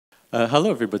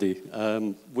Hello, everybody.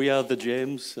 We are the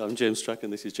James. I'm James Strachan.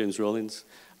 This is James Rawlings.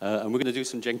 And we're going to do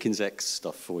some Jenkins X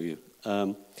stuff for you.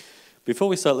 Before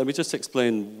we start, let me just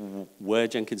explain where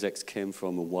Jenkins X came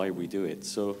from and why we do it.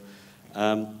 So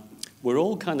we're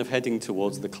all kind of heading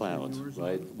towards the cloud,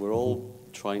 right? We're all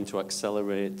trying to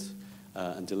accelerate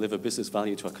and deliver business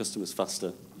value to our customers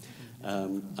faster.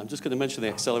 I'm just going to mention the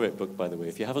Accelerate book, by the way.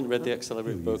 If you haven't read the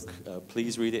Accelerate book,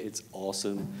 please read it. It's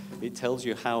awesome. It tells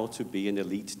you how to be an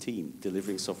elite team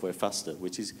delivering software faster,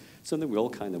 which is something we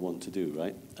all kind of want to do,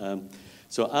 right?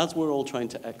 So as we're all trying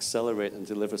to accelerate and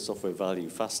deliver software value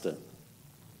faster,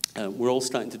 we're all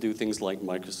starting to do things like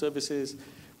microservices.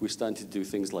 We're starting to do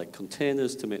things like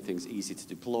containers to make things easy to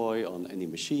deploy on any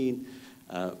machine.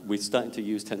 We're starting to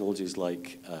use technologies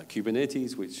like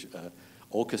Kubernetes, which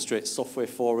orchestrates software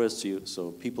for us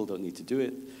so people don't need to do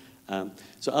it.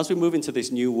 So as we move into this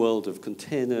new world of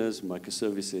containers,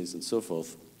 microservices, and so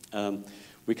forth,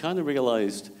 we kind of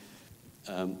realized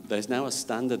there's now a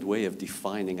standard way of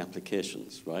defining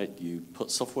applications, right? You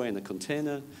put software in a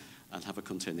container and have a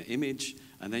container image,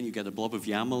 and then you get a blob of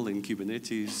YAML in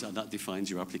Kubernetes, and that defines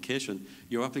your application.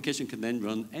 Your application can then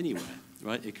run anywhere,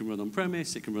 right? It can run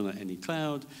on-premise, it can run on any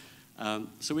cloud.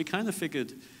 So we kind of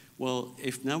figured, well,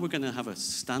 if now we're going to have a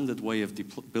standard way of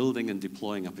building and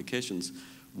deploying applications,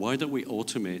 why don't we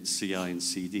automate CI and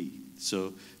CD?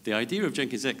 So the idea of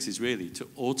Jenkins X is really to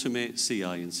automate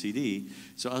CI and CD,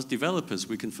 so as developers,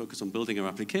 we can focus on building our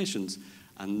applications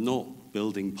and not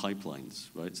building pipelines,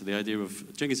 right? So the idea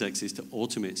of Jenkins X is to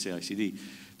automate CI/CD.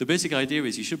 The basic idea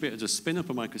is you should be able to just spin up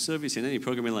a microservice in any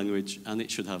programming language, and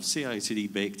it should have CI/CD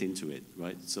baked into it,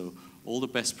 right? So all the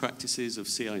best practices of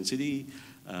CI and CD,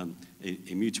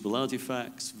 immutable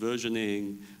artifacts,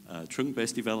 versioning,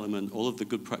 trunk-based development, all of the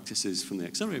good practices from the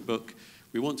Accelerate book,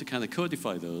 we want to kind of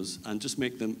codify those and just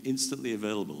make them instantly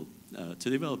available to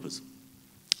developers.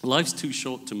 Life's too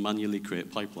short to manually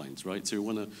create pipelines, right? So we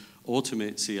want to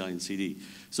automate CI and CD.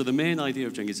 So the main idea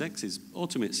of Jenkins X is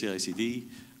automate CI/CD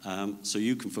so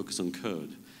you can focus on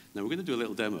code. Now we're going to do a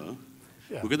little demo.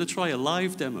 Yeah. We're going to try a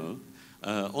live demo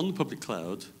on the public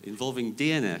cloud involving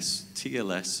DNS,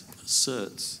 TLS,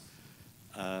 certs,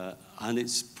 and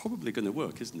it's probably going to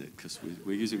work, isn't it? Because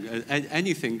we're using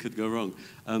anything could go wrong.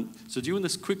 So do you want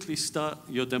to quickly start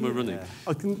your demo running?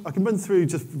 I can run through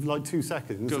just for like 2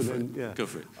 seconds. Go for it. Go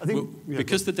for it. I think,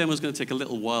 because the demo is going to take a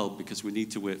little while because we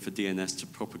need to wait for DNS to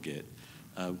propagate.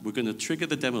 We're going to trigger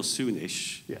the demo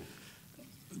soonish. Yeah.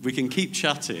 We can keep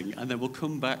chatting, and then we'll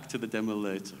come back to the demo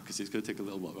later, because it's going to take a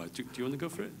little while. Right, do you want to go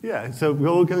for it? Yeah, so we're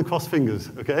all going to cross fingers,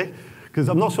 okay? Because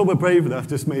I'm not sure we're brave enough,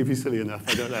 just maybe silly enough,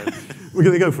 I don't know. We're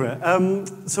going to go for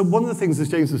it. So one of the things, as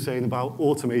James was saying, about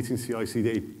automating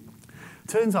CI/CD,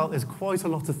 turns out there's quite a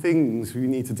lot of things we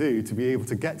need to do to be able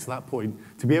to get to that point,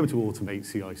 to be able to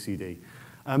automate CI/CD.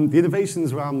 The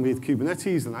innovations around with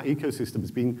Kubernetes and that ecosystem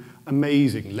has been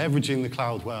amazing, leveraging the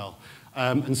cloud well.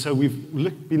 And so we've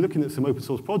been looking at some open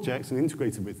source projects and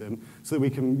integrated with them so that we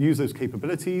can use those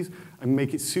capabilities and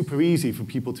make it super easy for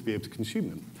people to be able to consume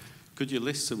them. Could you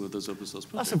list some of those open source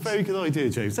projects? That's a very good idea,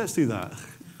 James. Let's do that.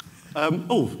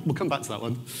 We'll come back to that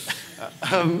one.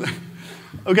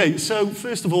 Okay, so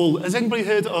first of all, has anybody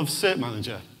heard of Cert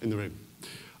Manager in the room?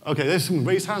 Okay, there's some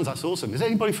raised hands. That's awesome. Is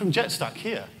anybody from JetStack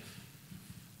here?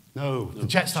 No, the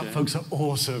JetStack folks are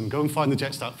awesome. Go and find the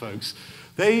JetStack folks.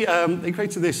 They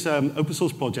created this open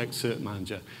source project, Cert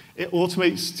Manager. It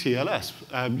automates TLS.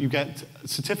 You get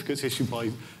certificates issued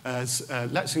by Let's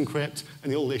Encrypt,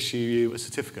 and it'll issue you a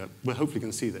certificate. We're hopefully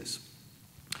going to see this.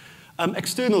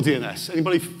 External DNS.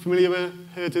 Anybody familiar,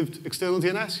 heard of external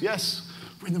DNS? Yes?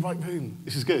 We're in the right room.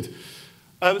 This is good.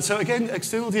 So again,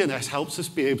 external DNS helps us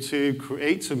be able to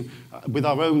create some, with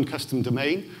our own custom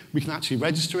domain, we can actually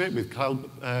register it with Cloud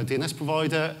DNS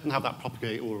provider and have that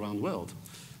propagate all around the world.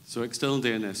 So external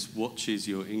DNS watches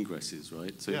your ingresses,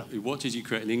 right? So it watches you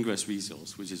create an ingress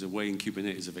resource, which is a way in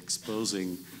Kubernetes of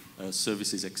exposing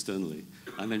services externally,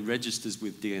 and then registers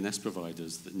with DNS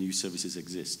providers that new services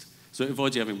exist. So it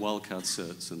avoids you having wildcard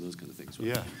certs and those kind of things, right?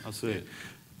 Yeah, absolutely. Yeah.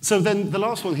 So then the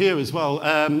last one here as well,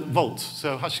 Vault.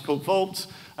 So HashiCorp Vault.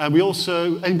 We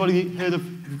also, anybody heard of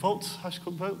Vault,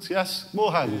 HashiCorp Vault? Yes?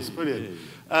 More hands, brilliant.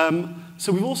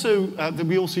 So we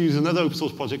also use another open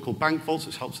source project called Bank Vault,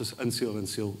 which helps us unseal and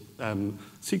unseal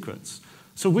secrets.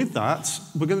 So with that,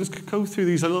 we're going to go through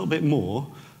these a little bit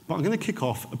more, but I'm going to kick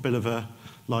off a bit of a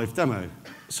live demo.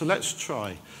 So let's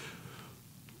try.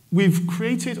 We've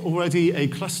created already a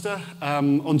cluster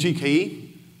on GKE.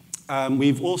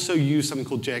 We've also used something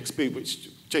called JX Boot, which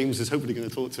James is hopefully going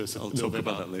to talk to us a little bit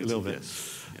about. That later. A little bit.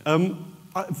 Yes. Yeah.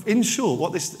 in short,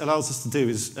 what this allows us to do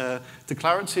is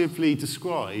declaratively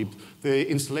describe the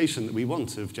installation that we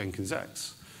want of Jenkins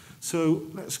X. So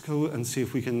let's go and see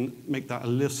if we can make that a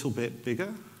little bit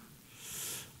bigger.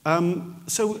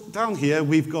 So down here,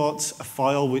 we've got a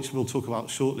file which we'll talk about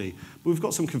shortly. But we've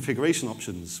got some configuration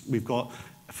options. We've got,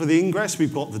 for the ingress,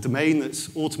 we've got the domain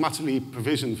that's automatically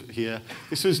provisioned here.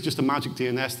 This is just a magic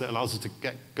DNS that allows us to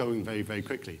get going very, very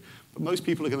quickly. But most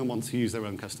people are going to want to use their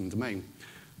own custom domain.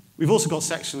 We've also got a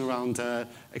section around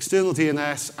external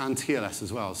DNS and TLS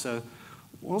as well. So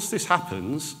whilst this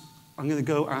happens, I'm going to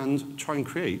go and try and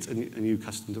create a new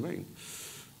custom domain.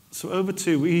 So over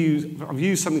to, I've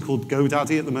used something called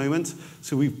GoDaddy at the moment.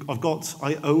 So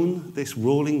I own this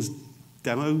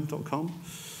rawlingsdemo.com.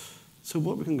 So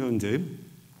what we can go and do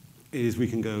is we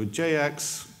can go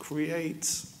JX,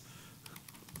 create,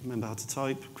 remember how to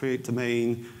type, create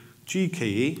domain,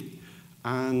 GKE,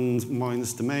 and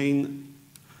minus domain.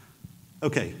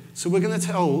 Okay, so we're going to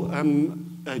tell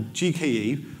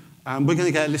GKE, we're going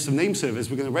to get a list of name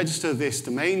servers. We're going to register this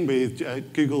domain with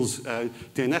Google's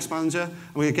DNS manager,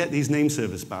 and we're going to get these name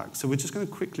servers back. So we're just going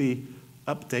to quickly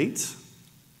update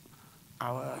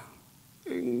our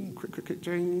quick,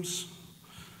 James.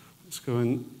 Let's go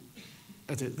and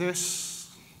edit this.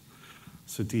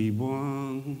 So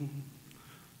D1,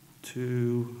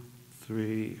 2,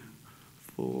 3,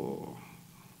 4,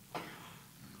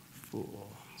 4.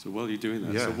 So while you're doing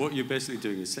that, so what you're basically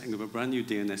doing is setting up a brand new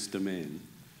DNS domain,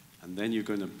 and then you're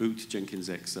going to boot Jenkins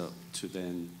X up to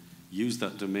then use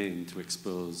that domain to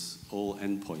expose all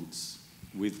endpoints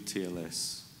with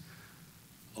TLS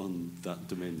on that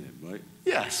domain name, right?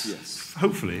 Yes. Yes.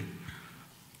 Hopefully.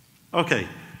 Okay,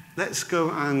 let's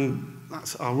go and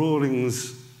that's our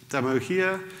Rawlings demo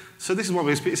here. So this is what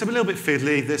it's a little bit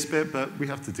fiddly, this bit, but we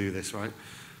have to do this, right?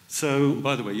 So,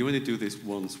 by the way, you only do this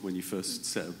once when you first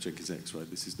set up Jenkins X, right?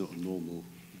 This is not a normal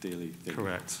daily thing.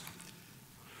 Correct.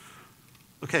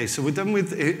 Okay, so we're done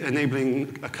with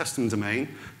enabling a custom domain.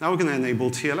 Now we're going to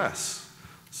enable TLS.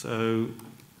 So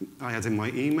I add in my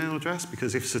email address,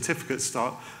 because if certificates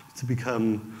start to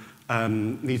become,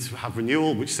 need to have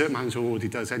renewal, which Cert Manager already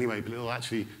does anyway, but it'll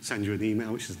actually send you an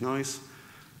email, which is nice.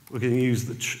 We're going to use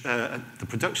the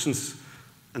productions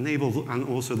enable and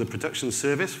also the production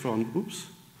service from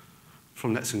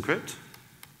Let's Encrypt.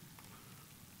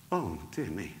 Oh, dear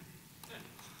me.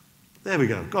 There we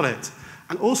go, got it.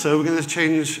 And also, we're going to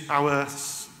change our,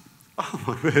 oh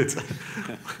my word.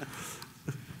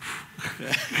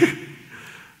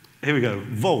 Here we go,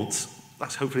 Vault.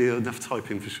 That's hopefully enough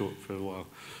typing for a while.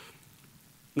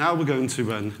 Now we're going to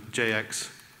run JX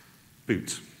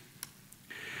boot.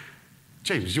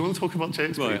 James, do you want to talk about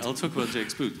JX boot? Right, I'll talk about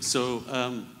JX boot. So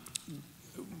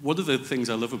one of the things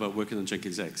I love about working on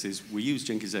Jenkins X is we use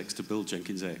Jenkins X to build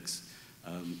Jenkins X.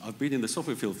 I've been in the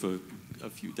software field for a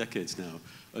few decades now,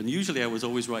 and usually I was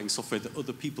always writing software that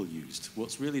other people used.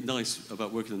 What's really nice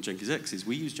about working on Jenkins X is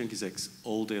we use Jenkins X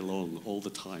all day long, all the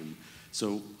time.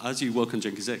 So as you work on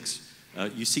Jenkins X,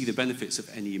 you see the benefits of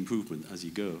any improvement as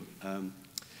you go. And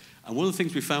one of the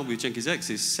things we found with Jenkins X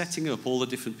is setting up all the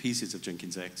different pieces of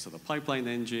Jenkins X, so the pipeline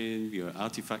engine, your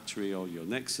Artifactory or your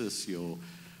Nexus, your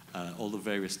all the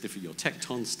various different, your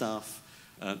Tecton stuff,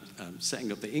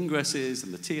 setting up the ingresses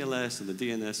and the TLS and the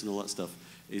DNS and all that stuff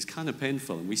is kind of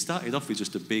painful. And we started off with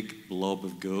just a big blob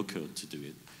of Go code to do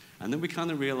it. And then we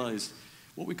kind of realized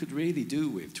what we could really do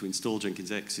with to install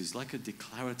Jenkins X is like a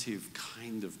declarative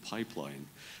kind of pipeline.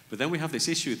 But then we have this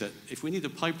issue that if we need a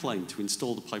pipeline to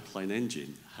install the pipeline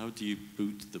engine, how do you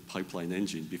boot the pipeline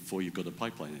engine before you've got a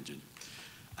pipeline engine?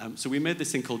 So we made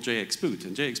this thing called JX boot.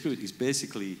 And JX boot is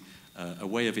basically a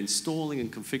way of installing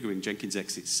and configuring Jenkins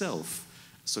X itself.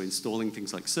 So installing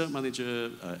things like Cert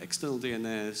Manager, external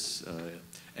DNS,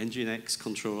 Nginx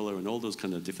controller, and all those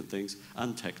kind of different things,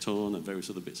 and Tecton and various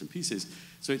other bits and pieces.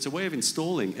 So it's a way of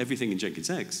installing everything in Jenkins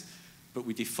X, but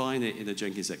we define it in a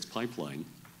Jenkins X pipeline,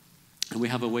 and we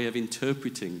have a way of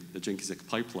interpreting the Jenkins X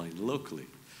pipeline locally.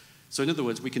 So in other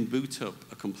words, we can boot up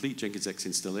a complete Jenkins X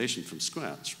installation from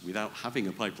scratch without having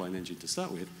a pipeline engine to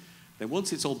start with. Then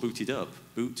once it's all booted up,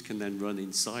 boot can then run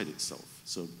inside itself.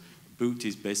 So boot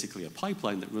is basically a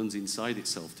pipeline that runs inside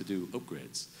itself to do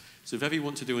upgrades. So if ever you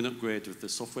want to do an upgrade of the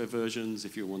software versions,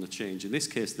 if you want to change, in this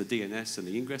case, the DNS and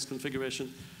the ingress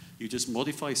configuration, you just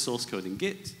modify source code in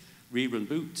Git, rerun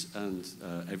boot, and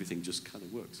everything just kind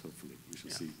of works, hopefully. We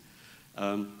shall see.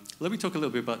 Let me talk a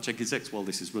little bit about Jenkins X while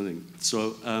this is running.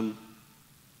 So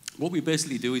what we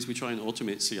basically do is we try and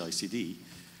automate CI/CD.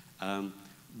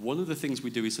 One of the things we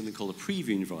do is something called a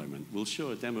preview environment. We'll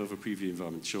show a demo of a preview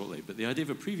environment shortly, but the idea of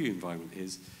a preview environment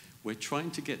is we're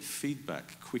trying to get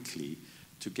feedback quickly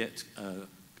to get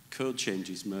code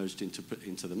changes merged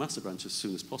into the master branch as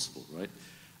soon as possible, right?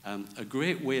 A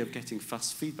great way of getting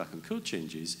fast feedback on code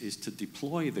changes is to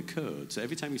deploy the code. So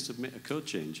every time you submit a code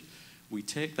change, we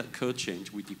take that code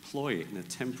change, we deploy it in a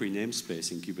temporary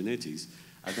namespace in Kubernetes,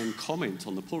 and then comment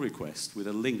on the pull request with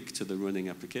a link to the running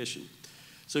application.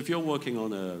 So if you're working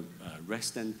on a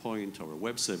REST endpoint or a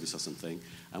web service or something,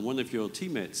 and one of your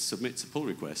teammates submits a pull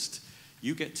request,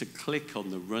 you get to click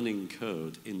on the running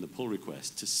code in the pull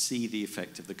request to see the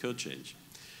effect of the code change.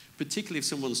 Particularly if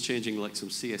someone's changing like some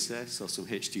CSS or some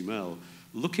HTML,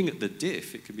 looking at the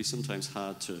diff, it can be sometimes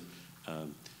hard to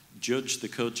judge the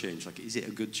code change. Like, is it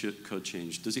a good code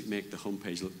change? Does it make the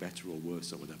homepage look better or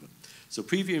worse or whatever? So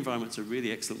preview environments are a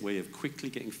really excellent way of quickly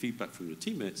getting feedback from your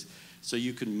teammates so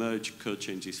you can merge code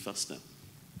changes faster.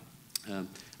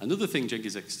 Another thing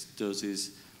Jenkins X does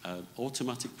is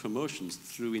automatic promotions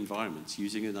through environments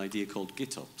using an idea called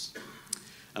GitOps.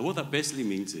 And what that basically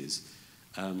means is,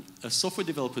 as software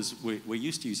developers, we're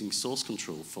used to using source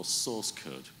control for source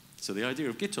code. So the idea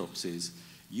of GitOps is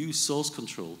use source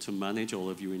control to manage all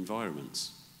of your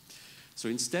environments. So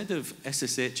instead of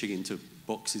SSHing into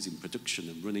boxes in production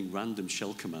and running random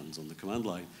shell commands on the command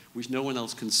line, which no one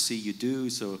else can see you do,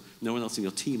 so no one else in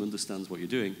your team understands what you're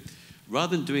doing,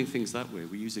 rather than doing things that way,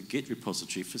 we use a Git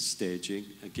repository for staging,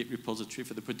 a Git repository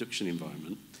for the production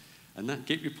environment, and that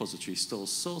Git repository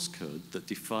stores source code that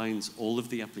defines all of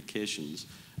the applications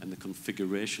and the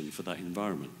configuration for that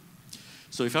environment.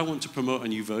 So if I want to promote a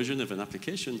new version of an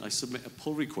application, I submit a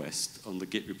pull request on the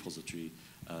Git repository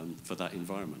for that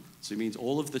environment. So it means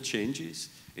all of the changes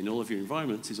in all of your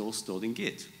environments is all stored in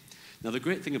Git. Now the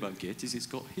great thing about Git is it's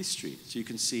got history, so you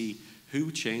can see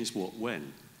who changed what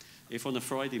when. If on a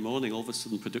Friday morning all of a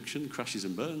sudden production crashes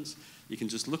and burns, you can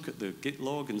just look at the Git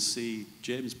log and see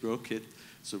James broke it,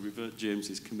 so revert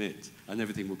James's commit, and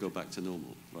everything will go back to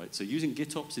normal, right? So using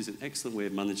GitOps is an excellent way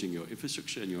of managing your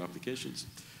infrastructure and your applications.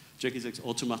 Jenkins X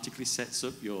automatically sets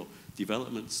up your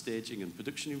development, staging, and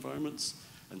production environments,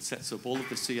 and sets up all of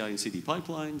the CI and CD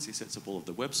pipelines. It sets up all of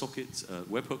the WebSockets,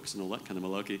 webhooks, and all that kind of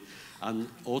malarkey, and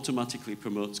automatically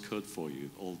promotes code for you,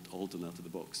 all done out of the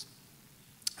box.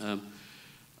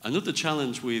 Another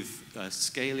challenge with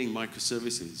scaling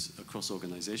microservices across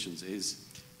organizations is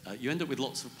you end up with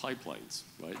lots of pipelines,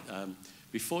 right?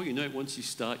 Before you know it, once you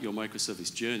start your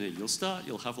microservice journey,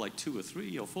 you'll have like 2 or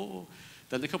 3 or 4.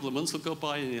 Then a couple of months will go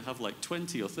by and you'll have like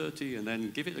 20 or 30, and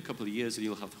then give it a couple of years and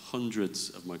you'll have hundreds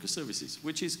of microservices,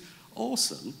 which is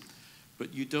awesome,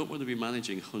 but you don't want to be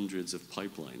managing hundreds of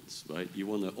pipelines, right? You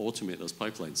want to automate those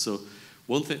pipelines. So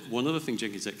one other thing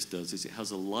Jenkins X does is it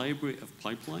has a library of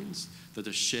pipelines that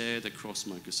are shared across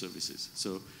microservices.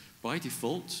 So by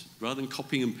default, rather than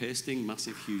copying and pasting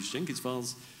massive, huge Jenkins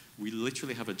files, we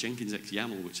literally have a Jenkins X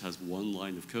YAML which has one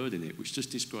line of code in it, which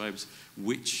just describes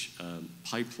which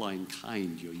pipeline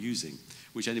kind you're using,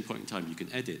 which at any point in time you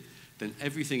can edit. Then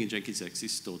everything in Jenkins X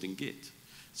is stored in Git.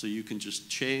 So you can just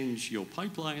change your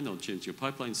pipeline, or change your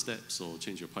pipeline steps, or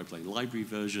change your pipeline library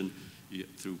version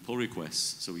through pull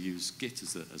requests. So we use Git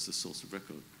as the source of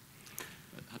record.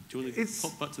 Do you want to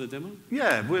pop back to the demo?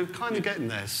 Yeah, we're kind of getting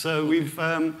there. So we've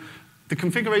the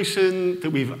configuration that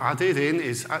we've added in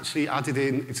is actually added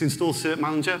in, it's installed Cert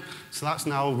Manager, so that's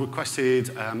now requested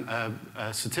a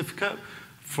certificate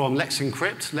from Let's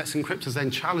Encrypt. Let's Encrypt has then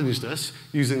challenged us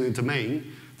using the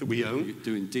domain that we own. You're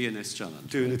doing DNS challenge.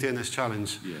 Doing a DNS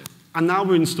challenge. Yeah. And now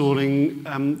we're installing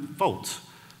Vault.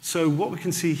 So what we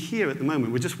can see here at the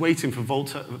moment, we're just waiting for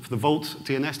the Vault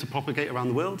DNS to propagate around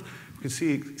the world. You can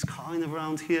see it's kind of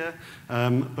around here,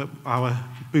 but our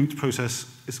boot process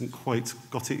isn't quite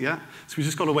got it yet. So we've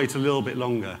just got to wait a little bit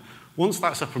longer. Once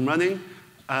that's up and running,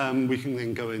 we can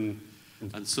then go in.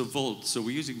 And so Vault, so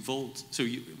we're using Vault. So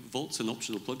Vault's an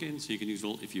optional plugin, so you can use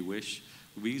Vault if you wish.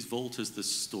 We use Vault as the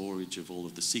storage of all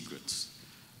of the secrets.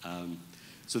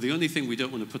 So the only thing we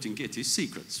don't want to put in Git is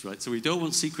secrets, right? So we don't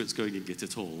want secrets going in Git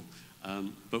at all.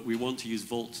 But we want to use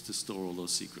Vault to store all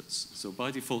those secrets. So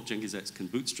by default, Jenkins X can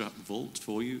bootstrap Vault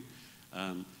for you,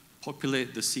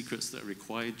 populate the secrets that are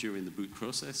required during the boot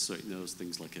process, so it knows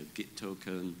things like a Git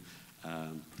token,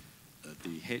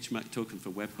 the HMAC token for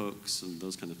webhooks, and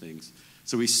those kind of things.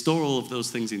 So we store all of those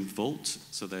things in Vault,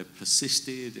 so they're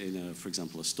persisted in, for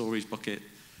example, a storage bucket,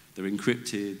 they're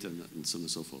encrypted, and so on and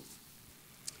so forth.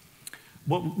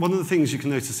 One of the things you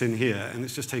can notice in here, and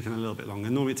it's just taken a little bit longer,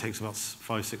 normally it takes about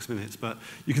 5-6 minutes, but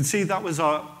you can see that was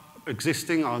our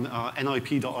existing on our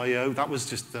nip.io. That was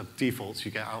just the defaults you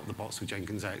get out of the box with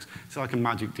Jenkins X. It's like a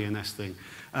magic DNS thing.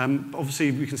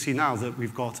 Obviously, we can see now that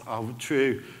we've got our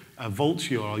true Vault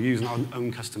URL using our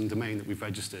own custom domain that we've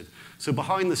registered. So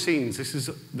behind the scenes, this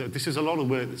is a lot of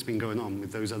work that's been going on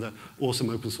with those other awesome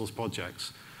open source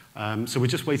projects. So we're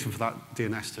just waiting for that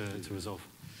DNS to resolve.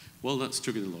 Well, that's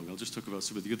chugging along. I'll just talk about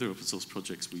some of the other open source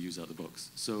projects we use out of the box.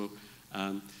 So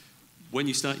when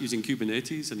you start using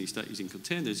Kubernetes and you start using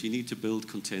containers, you need to build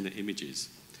container images.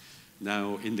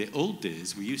 Now, in the old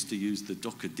days, we used to use the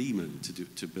Docker daemon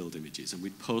to build images, and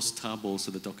we'd post tarballs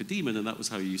to the Docker daemon, and that was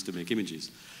how you used to make images.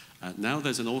 Now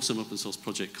there's an awesome open source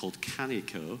project called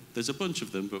Canico. There's a bunch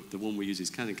of them, but the one we use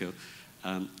is Canico.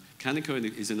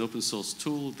 Canico is an open source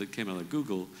tool that came out of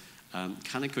Google.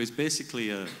 Canico is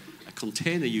basically a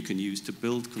container you can use to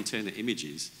build container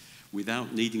images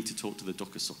without needing to talk to the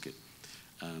Docker socket.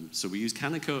 So we use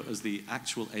Canico as the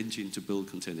actual engine to build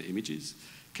container images.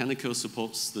 Canico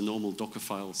supports the normal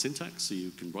Dockerfile syntax, so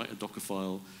you can write a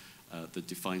Dockerfile that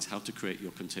defines how to create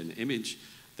your container image.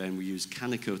 Then we use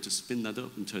Canico to spin that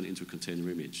up and turn it into a container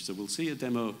image. So we'll see a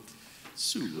demo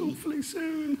soon. Hopefully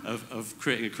soon. Of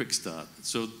creating a quick start.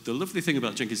 So the lovely thing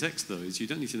about Jenkins X, though, is you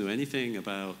don't need to know anything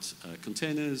about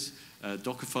containers,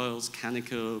 Dockerfiles,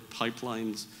 Canico,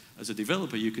 pipelines. As a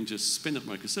developer, you can just spin up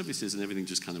microservices and everything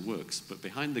just kind of works. But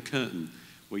behind the curtain,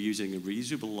 we're using a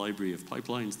reusable library of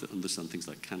pipelines that understand things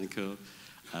like Canico.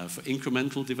 For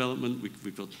incremental development,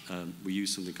 we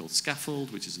use something called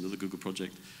Scaffold, which is another Google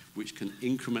project, which can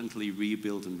incrementally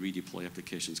rebuild and redeploy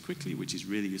applications quickly, which is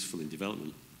really useful in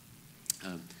development.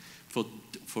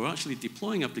 For actually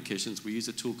deploying applications, we use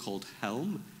a tool called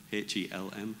Helm,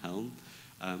 H-E-L-M, Helm,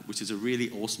 which is a really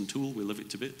awesome tool. We love it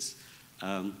to bits.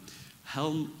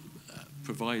 Helm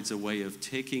provides a way of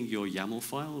taking your YAML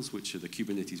files, which are the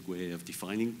Kubernetes way of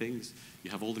defining things.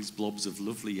 You have all these blobs of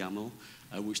lovely YAML,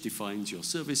 which defines your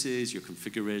services, your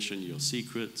configuration, your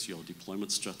secrets, your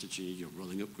deployment strategy, your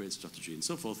rolling upgrade strategy, and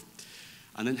so forth.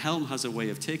 And then Helm has a way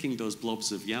of taking those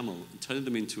blobs of YAML and turning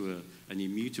them into an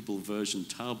immutable version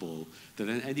tarball that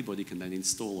then anybody can then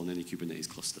install on any Kubernetes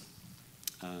cluster.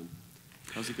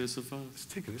 How's it going so far? It's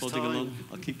taking its Plodding time. along?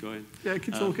 I'll keep going. Yeah,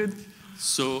 keep talking.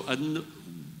 So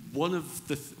one of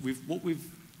what we've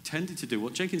tended to do,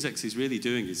 what Jenkins X is really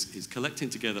doing is collecting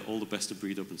together all the best of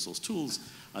breed open source tools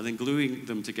and then gluing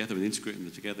them together and integrating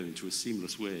them together into a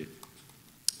seamless way.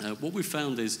 What we've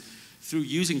found is through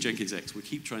using Jenkins X, we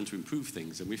keep trying to improve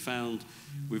things, and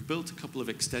we've built a couple of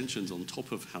extensions on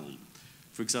top of Helm.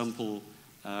 For example,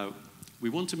 we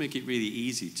want to make it really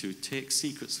easy to take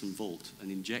secrets from Vault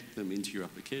and inject them into your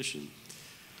application.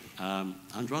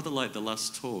 And rather like the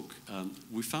last talk,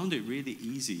 we found it really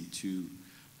easy to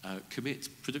commit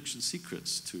production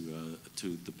secrets to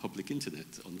the public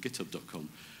internet on github.com.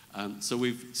 So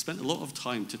we've spent a lot of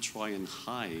time to try and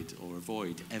hide or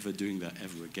avoid ever doing that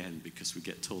ever again, because we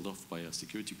get told off by our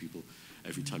security people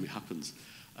every time it happens.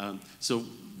 So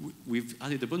we've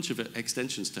added a bunch of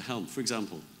extensions to Helm. For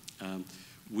example,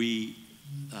 we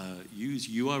use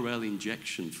URL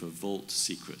injection for Vault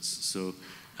secrets. So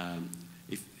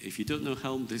if you don't know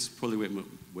Helm, this probably won't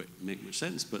make much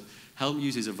sense, but Helm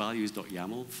uses a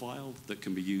values.yaml file that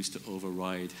can be used to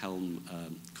override Helm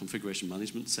configuration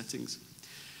management settings.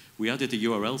 We added a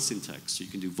URL syntax, so you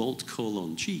can do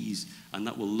Vault:cheese, and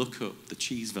that will look up the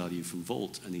cheese value from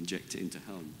Vault and inject it into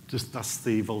Helm. That's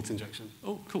the Vault injection.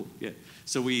 Oh, cool, yeah.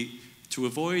 So to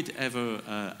avoid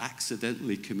ever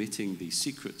accidentally committing these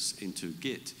secrets into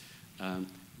Git,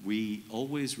 we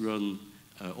always run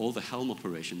all the Helm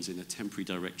operations in a temporary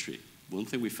directory. One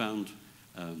thing we found,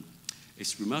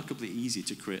 it's remarkably easy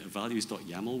to create a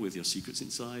values.yaml with your secrets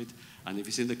inside, and if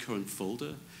it's in the current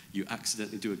folder, you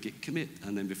accidentally do a git commit,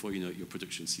 and then before you know it, your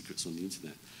production secret's on the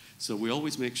internet. So we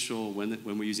always make sure when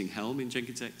we're using Helm in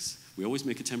Jenkins X, we always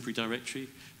make a temporary directory,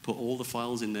 put all the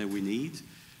files in there we need,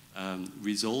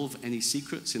 resolve any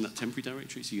secrets in that temporary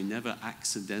directory, so you never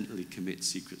accidentally commit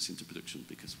secrets into production,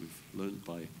 because we've learned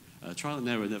by trial and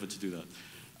error never to do that.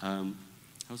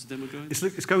 How's the demo going?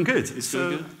 It's going good. It's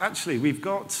going good? Actually, we've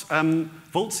got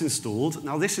Vaults installed.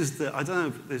 Now, this is I don't know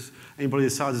if there's anybody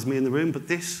as sad as me in the room, but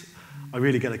this I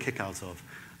really get a kick out of.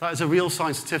 That is a real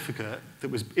signed certificate that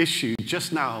was issued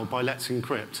just now by Let's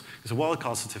Encrypt. It's a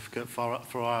wildcard certificate for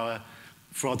our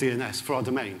DNS, for our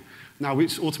domain. Now,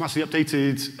 it's automatically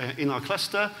updated in our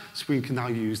cluster, so we can now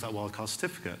use that wildcard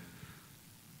certificate.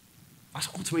 That's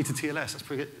automated TLS. That's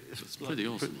pretty good. It's pretty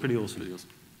awesome. Pretty awesome. Pretty awesome.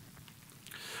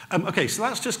 Okay, so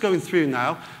that's just going through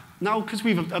now. Now, because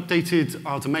we've updated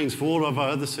our domains for all of our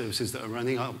other services that are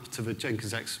running up to the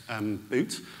Jenkins X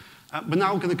boot, we're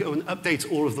now going to go and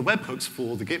update all of the webhooks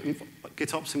for the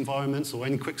GitOps environments or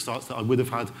any quick starts that we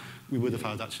would have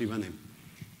had actually running.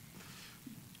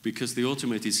 Because the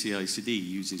automated CI/CD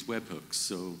uses webhooks,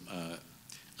 so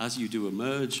as you do a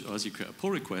merge or as you create a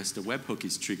pull request, a webhook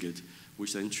is triggered,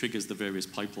 which then triggers the various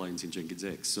pipelines in Jenkins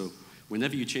X. So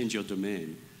whenever you change your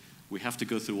domain, we have to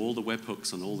go through all the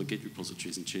webhooks on all the Git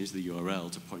repositories and change the URL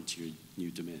to point to your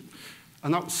new domain.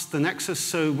 And that's the Nexus.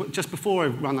 So just before I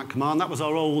ran that command, that was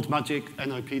our old magic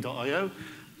nip.io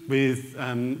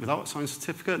without a signed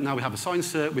certificate. Now we have a signed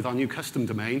cert with our new custom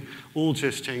domain, all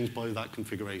just changed by that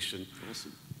configuration.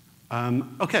 Awesome.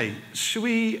 OK, should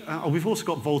we? We've also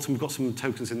got Vault, and we've got some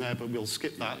tokens in there, but we'll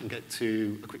skip that and get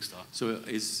to a quick start. So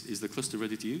is the cluster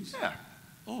ready to use? Yeah.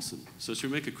 Awesome. So should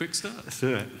we make a quick start? Let's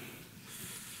do it.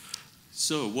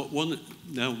 So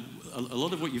now, a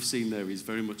lot of what you've seen there is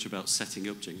very much about setting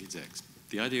up Jenkins X.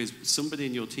 The idea is somebody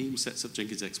in your team sets up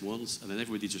Jenkins X once, and then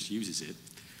everybody just uses it.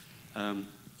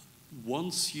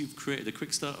 Once you've created a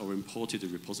quick start or imported a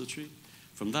repository,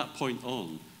 from that point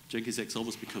on, Jenkins X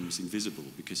almost becomes invisible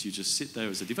because you just sit there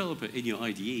as a developer in your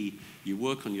IDE, you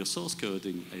work on your source code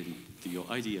in your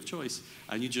IDE of choice,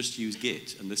 and you just use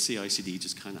Git, and the CI/CD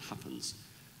just kind of happens.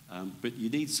 But you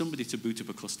need somebody to boot up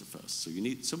a cluster first. So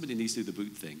somebody needs to do the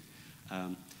boot thing.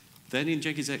 Then in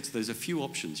Jenkins X, there's a few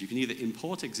options. You can either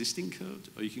import existing code,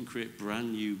 or you can create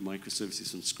brand new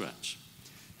microservices from scratch.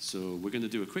 So we're going to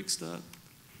do a quick start.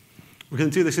 We're going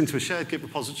to do this into a shared Git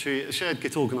repository, a shared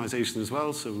Git organization as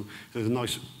well. So there's a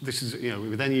nice, this is,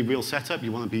 with any real setup,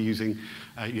 you want to be using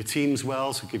your teams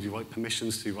well, so give you right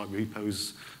permissions to write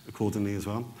repos accordingly as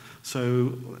well.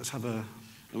 So let's have a...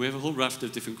 And we have a whole raft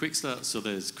of different quick starts. So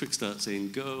there's quick starts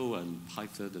in Go and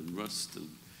Python and Rust and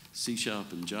C#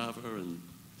 and Java and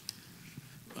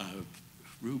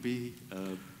Ruby,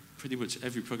 pretty much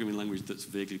every programming language that's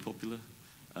vaguely popular,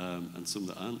 and some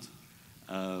that aren't.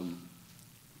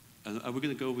 And are we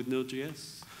going to go with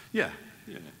Node.js? Yeah.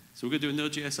 Yeah. So we're going to do a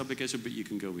Node.js application, but you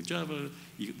can go with Java.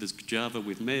 There's Java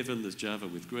with Maven. There's Java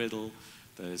with Gradle.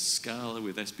 There's Scala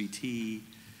with SBT.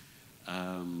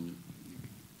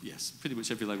 Yes, pretty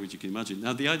much every language you can imagine.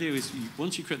 Now, the idea is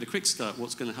once you create the quick start,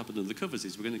 what's going to happen under the covers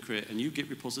is we're going to create a new Git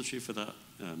repository for that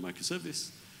microservice.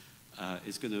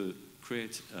 It's going to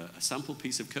create a sample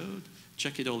piece of code,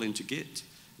 check it all into Git.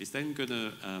 It's then going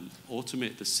to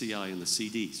automate the CI and the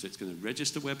CD. So it's going to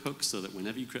register webhooks so that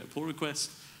whenever you create a pull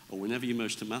request or whenever you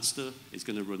merge to master, it's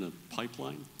going to run a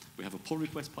pipeline. We have a pull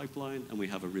request pipeline, and we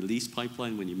have a release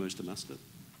pipeline when you merge to master.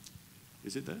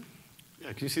 Is it there?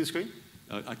 Yeah, can you see the screen?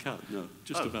 I can't, no,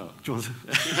 just about. Do you want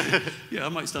to? Yeah, I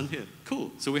might stand here.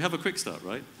 Cool. So we have a quick start,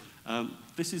 right?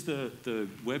 This is the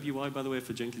web UI, by the way,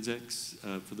 for Jenkins X,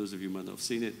 for those of you who might not have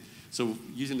seen it. So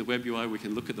using the web UI, we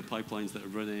can look at the pipelines that are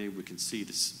running. We can see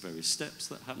the various steps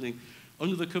that are happening.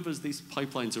 Under the covers, these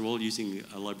pipelines are all using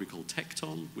a library called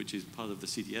Tecton, which is part of the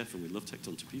CDF, and we love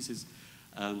Tecton to pieces.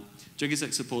 Jenkins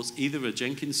X supports either a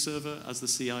Jenkins server as the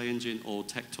CI engine or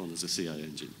Tecton as a CI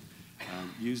engine.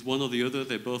 Use one or the other.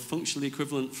 They're both functionally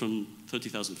equivalent from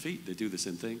 30,000 feet. They do the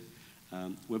same thing.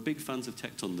 We're big fans of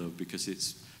Tecton, though, because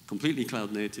it's completely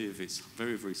cloud native. It's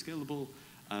very, very scalable.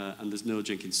 And there's no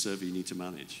Jenkins server you need to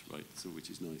manage, right? So, which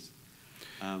is nice.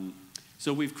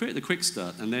 So we've created the quick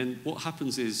start. And then what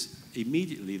happens is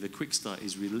immediately the quick start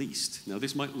is released. Now,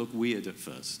 this might look weird at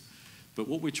first. But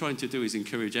what we're trying to do is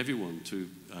encourage everyone to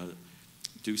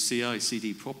do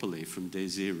CI/CD properly from day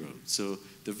zero. So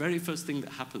the very first thing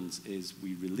that happens is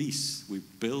we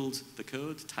build the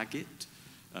code, tag it,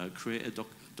 create a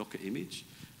Docker image,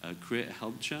 create a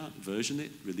help chart, version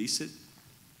it, release it,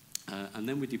 and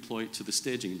then we deploy it to the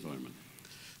staging environment.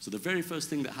 So the very first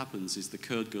thing that happens is the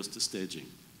code goes to staging.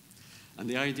 And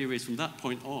the idea is from that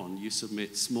point on, you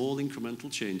submit small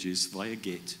incremental changes via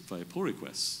Git, via pull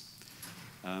requests.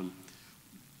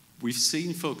 We've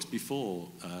seen folks before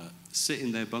sit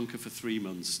in their bunker for 3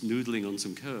 months, noodling on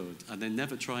some code, and then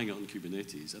never trying it on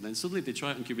Kubernetes. And then suddenly they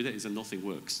try it on Kubernetes and nothing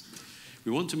works.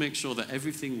 We want to make sure that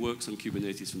everything works on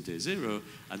Kubernetes from day zero,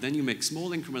 and then you make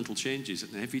small incremental changes,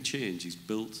 and every change is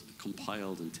built,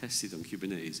 compiled, and tested on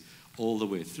Kubernetes all the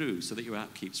way through so that your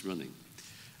app keeps running.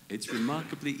 It's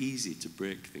remarkably easy to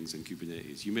break things in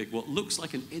Kubernetes. You make what looks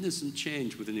like an innocent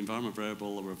change with an environment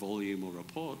variable or a volume or a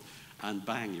port, and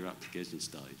bang, your application's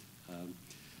died.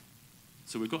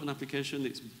 So we've got an application,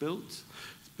 it's built.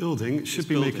 It's building. It should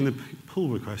be making the pull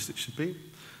request, it should be.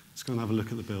 Let's go and have a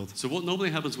look at the build. So what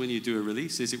normally happens when you do a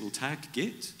release is it will tag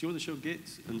Git. Do you want to show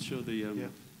Git and show the... Yeah.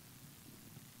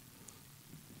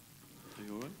 Are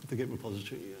you all right? The Git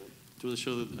repository, yeah. Do you want to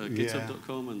show the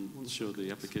github.com and show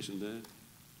the application there?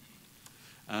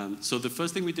 So the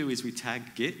first thing we do is we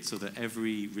tag Git so that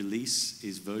every release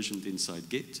is versioned inside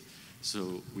Git.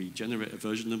 So we generate a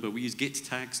version number. We use Git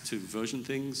tags to version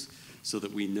things so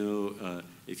that we know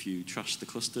if you trash the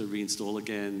cluster, reinstall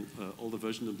again, all the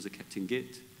version numbers are kept in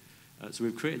Git. So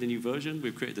we've created a new version.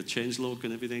 We've created a changelog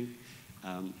and everything.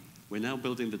 We're now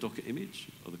building the Docker image,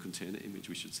 or the container image,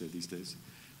 we should say these days.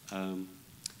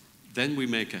 Then we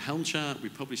make a Helm chart. We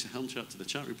publish a Helm chart to the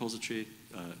chat repository.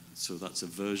 So that's a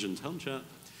versioned Helm chart.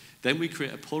 Then we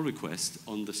create a pull request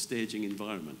on the staging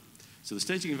environment. So the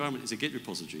staging environment is a Git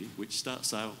repository, which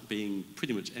starts out being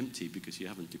pretty much empty because you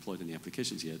haven't deployed any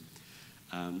applications yet.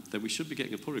 Then we should be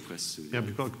getting a pull request soon. Yeah,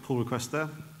 we've got a pull request there.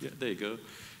 Yeah, there you go. Do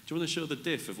you want to show the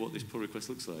diff of what this pull request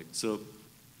looks like? So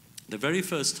the very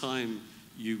first time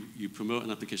you promote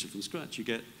an application from scratch, you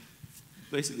get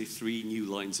basically 3 new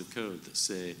lines of code that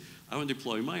say, I want to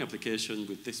deploy my application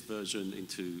with this version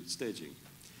into staging.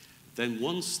 Then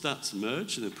once that's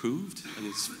merged and approved,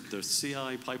 and the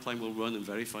CI pipeline will run and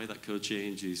verify that code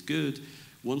change is good,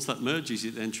 once that merges,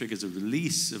 it then triggers a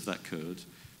release of that code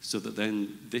so that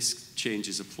then this change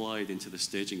is applied into the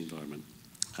staging environment.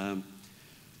 Yeah,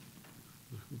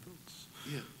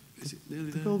 is it nearly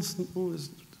there? The build's always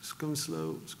going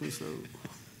slow, it's going slow.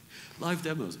 Live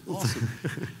demos, awesome.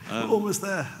 Almost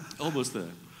there. Almost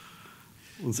there.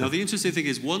 Now the interesting thing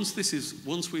is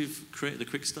once we've created a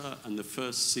quick start and the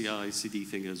first CI/CD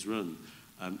thing has run,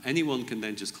 anyone can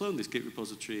then just clone this Git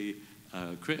repository,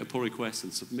 create a pull request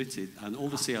and submit it, and all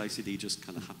the CI/CD just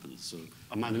kind of happens. So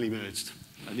are manually merged.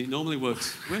 And it normally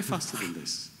works way faster than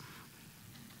this.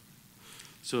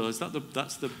 So is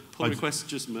that's the pull request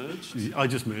just merged? I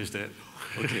just merged it.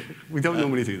 Okay. We don't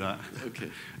normally do that.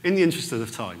 Okay. In the interest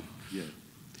of time. Yeah.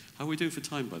 How are we doing for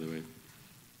time, by the way?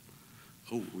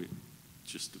 Oh, we're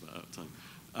just about out of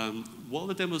time. While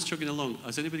the demo's chugging along,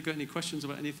 has anybody got any questions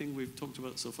about anything we've talked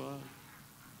about so far?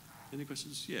 Any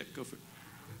questions? Yeah, go for it.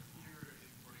 If you're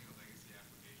importing a legacy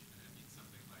application and it needs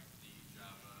something like the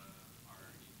Java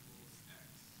R equals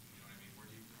X, you know what I mean? Where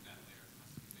do you put that layer of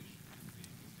customization with the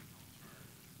existing Helm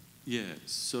chart? Yeah,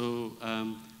 so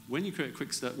when you create a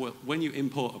quick start, well, when you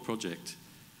import a project,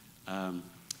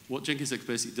 what Jenkins X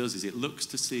basically does is it looks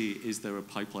to see, is there a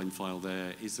pipeline file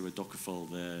there? Is there a Docker file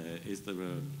there? Is there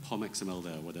a POM XML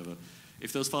there? Whatever.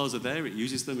 If those files are there, it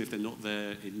uses them. If they're not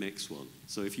there, it makes one.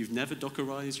 So if you've never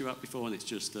Dockerized your app before and it's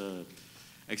just a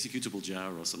executable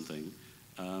jar or something,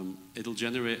 it'll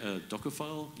generate a Docker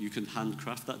file. You can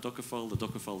handcraft that Docker file. The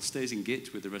Docker file stays in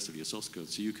Git with the rest of your source code.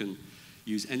 So you can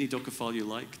use any Docker file you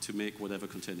like to make whatever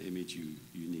container image you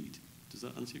need. Does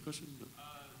that answer your question? No.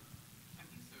 I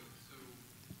think so. So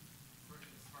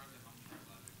as far as the Helm chart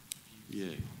logic, do you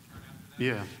Yeah. use the Helm chart after that?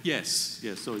 Yeah. Yes,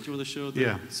 yes. So do you want to show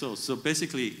the source? So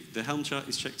basically, the Helm chart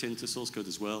is checked into source code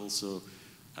as well. So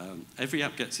every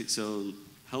app gets its own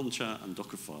Helm chart and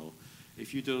Docker file.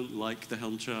 If you don't like the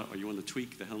Helm chart or you want to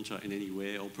tweak the Helm chart in any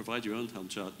way or provide your own Helm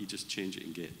chart, you just change it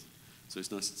in Git. So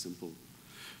it's nice and simple.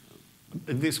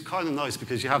 And it's kind of nice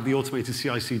because you have the automated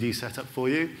CI/CD set up for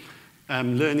you.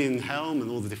 Learning Helm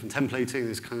and all the different templating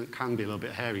can be a little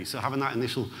bit hairy. So having that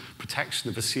initial protection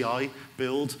of a CI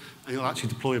build, and you'll actually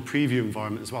deploy a preview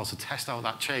environment as well, so test out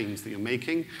that change that you're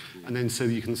making, and then so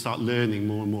you can start learning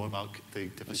more and more about the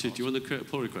different Actually, do you want to create a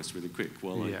pull request really quick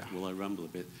while I ramble a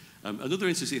bit? Another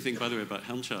interesting thing, by the way, about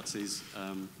Helm charts is,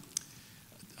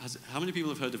 how many people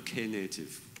have heard of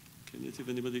Knative? Knative,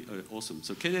 anybody? Oh, awesome.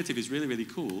 So Knative is really, really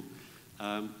cool.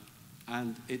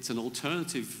 And it's an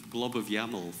alternative blob of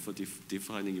YAML for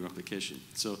defining your application.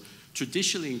 So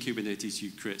traditionally in Kubernetes,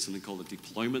 you create something called a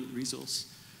deployment resource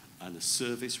and a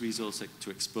service resource to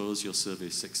expose your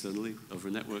service externally over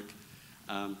a network.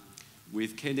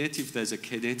 With Knative, there's a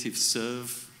Knative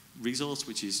serve resource,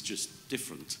 which is just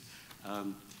different.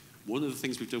 One of the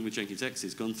things we've done with Jenkins X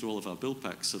is gone through all of our build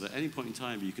packs so that at any point in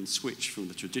time, you can switch from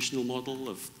the traditional model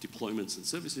of deployments and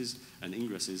services and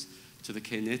ingresses to the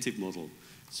Knative model.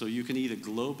 So you can either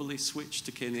globally switch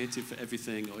to Knative for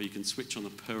everything, or you can switch on a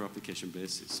per application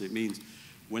basis. So it means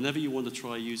whenever you want to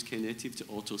try use Knative to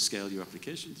auto-scale your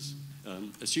applications,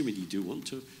 assuming you do want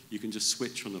to, you can just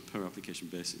switch on a per application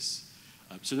basis.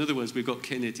 So in other words, we've got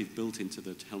Knative built into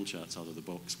the Helm charts out of the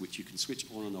box, which you can switch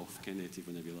on and off Knative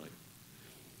whenever you like.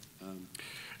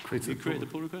 You create a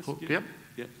pull request? Yep.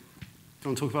 Yeah. Do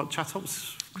you want to talk about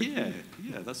ChatOps? Yeah,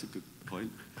 that's a good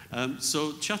point.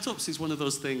 So ChatOps is one of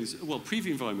those things, well,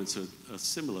 preview environments are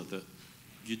similar, that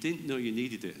you didn't know you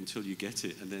needed it until you get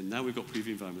it, and then now we've got preview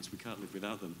environments, we can't live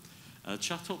without them.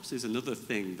 ChatOps is another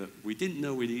thing that we didn't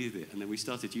know we needed it, and then we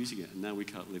started using it, and now we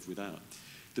can't live without.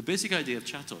 The basic idea of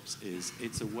ChatOps is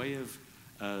it's a way of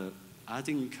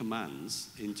adding commands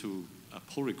into a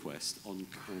pull request on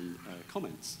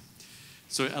comments.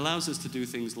 So it allows us to do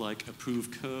things like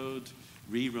approve code,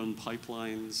 rerun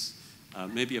pipelines.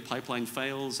 Maybe a pipeline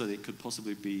fails and it could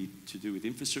possibly be to do with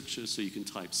infrastructure, so you can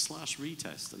type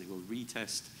 /retest and it will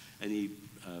retest any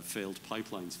failed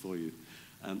pipelines for you.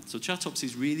 So ChatOps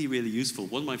is really, really useful.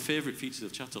 One of my favorite features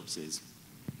of ChatOps is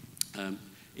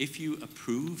if you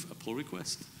approve a pull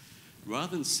request,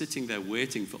 rather than sitting there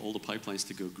waiting for all the pipelines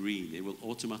to go green, it will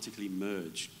automatically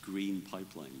merge green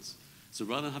pipelines. So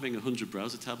rather than having 100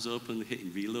 browser tabs open,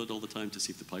 hitting reload all the time to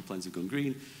see if the pipelines have gone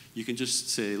green, you can just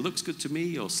say, looks good to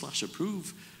me, or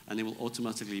 /approve, and it will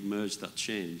automatically merge that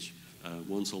change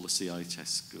once all the CI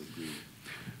tests go green.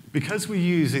 Because we're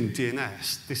using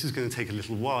DNS, this is going to take a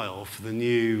little while for the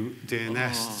new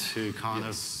DNS to kind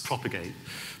of propagate.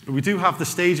 But we do have the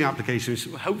staging application, which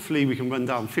hopefully we can run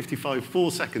down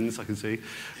 4 seconds, I can see,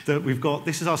 that we've got.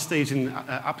 This is our staging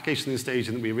application and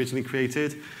staging that we originally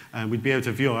created. And we'd be able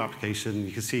to view our application.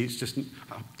 You can see it's just,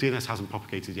 DNS hasn't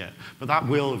propagated yet. But that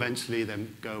will eventually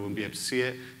then go and be able to see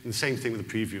it. And the same thing with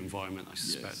the preview environment, I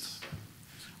suspect. Yes.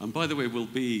 And by the way, we'll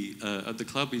be at the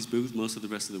CloudBees booth most of the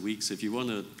rest of the week. So if you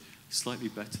want a slightly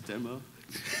better demo,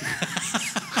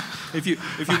 if you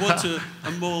want a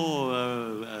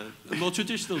more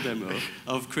traditional demo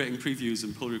of creating previews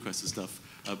and pull requests and stuff,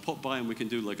 pop by and we can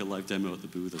do like a live demo at the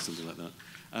booth or something like that.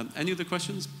 Any other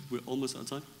questions? We're almost out of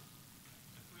time. If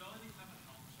we already have a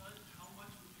Helm chart, how much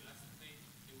would you estimate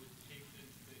it would take to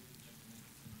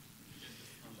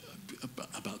get this?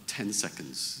 About 10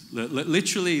 seconds.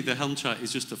 Literally, the Helm chart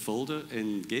is just a folder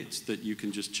in Git that you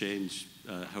can just change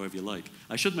however you like.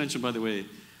 I should mention, by the way,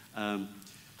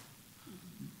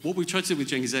 what we've tried to do with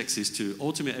Jenkins X is to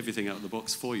automate everything out of the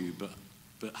box for you, but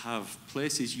have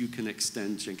places you can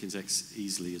extend Jenkins X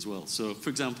easily as well. So, for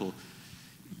example,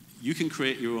 you can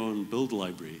create your own build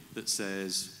library that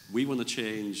says, we want to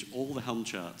change all the Helm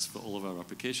charts for all of our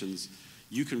applications.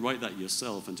 You can write that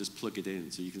yourself and just plug it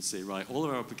in. So you can say, right, all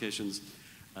of our applications,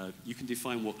 you can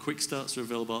define what quick starts are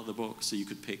available out of the box. So you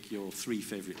could pick your 3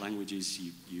 favorite languages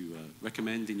you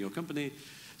recommend in your company.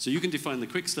 So you can define the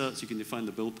quick starts, you can define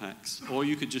the build packs, or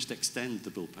you could just extend the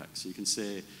build pack. So you can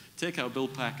say, take our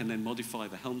build pack and then modify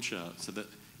the Helm chart so that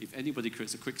if anybody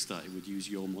creates a quick start, it would use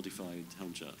your modified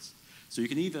Helm charts. So you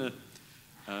can either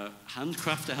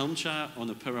handcraft a Helm chart on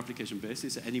a per application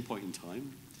basis at any point in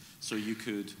time. So you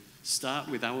could start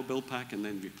with our build pack and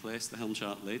then replace the Helm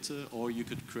chart later, or you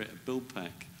could create a build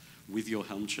pack with your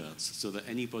Helm charts so that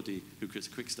anybody who creates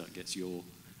a quick start gets your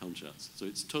Helm charts. So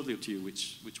it's totally up to you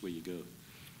which way you go.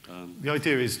 The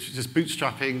idea is just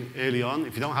bootstrapping early on.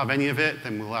 If you don't have any of it,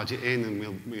 then we'll add it in and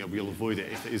we'll avoid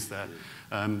it if it is there.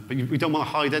 But we don't want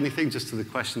to hide anything, just to the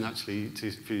question actually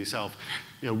for yourself.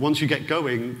 Once you get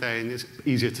going, then it's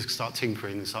easier to start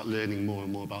tinkering and start learning more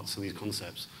and more about some of these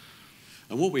concepts.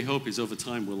 And what we hope is over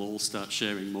time we'll all start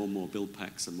sharing more and more build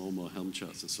packs and more Helm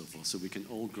charts and so forth, so we can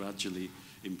all gradually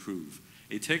improve.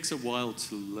 It takes a while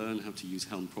to learn how to use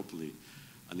Helm properly.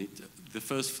 And the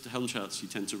first Helm charts you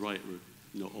tend to write were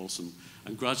not awesome.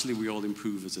 And gradually we all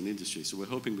improve as an industry. So we're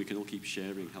hoping we can all keep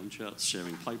sharing Helm charts,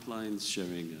 sharing pipelines,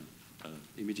 sharing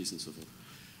images and so forth.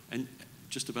 And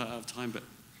just about out of time, but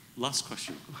last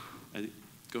question.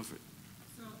 Go for it.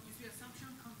 So if the assumption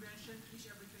convention, each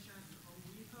application has its own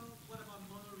repo, what about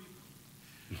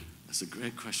monorepo? That's a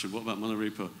great question. What about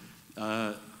monorepo?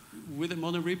 With a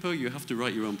monorepo, you have to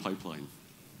write your own pipeline.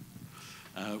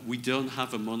 We don't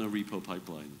have a monorepo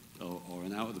pipeline or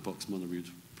an out-of-the-box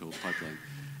monorepo pipeline.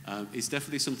 It's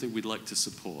definitely something we'd like to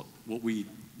support. What we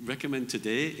recommend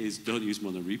today is don't use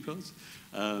monorepos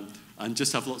and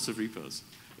just have lots of repos.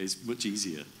 It's much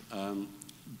easier.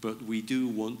 But we do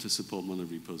want to support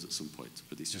monorepos at some point,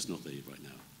 but it's just not there right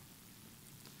now.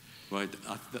 Right,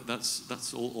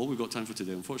 that's all we've got time for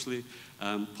today, unfortunately.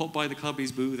 Pop by the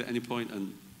CloudBees booth at any point,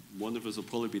 and one of us will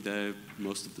probably be there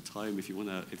most of the time if you've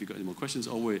got any more questions.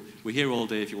 Or we're here all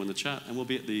day if you want to chat, and we'll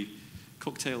be at the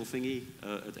cocktail thingy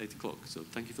at 8 o'clock. So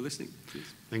thank you for listening.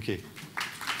 Cheers. Thank you.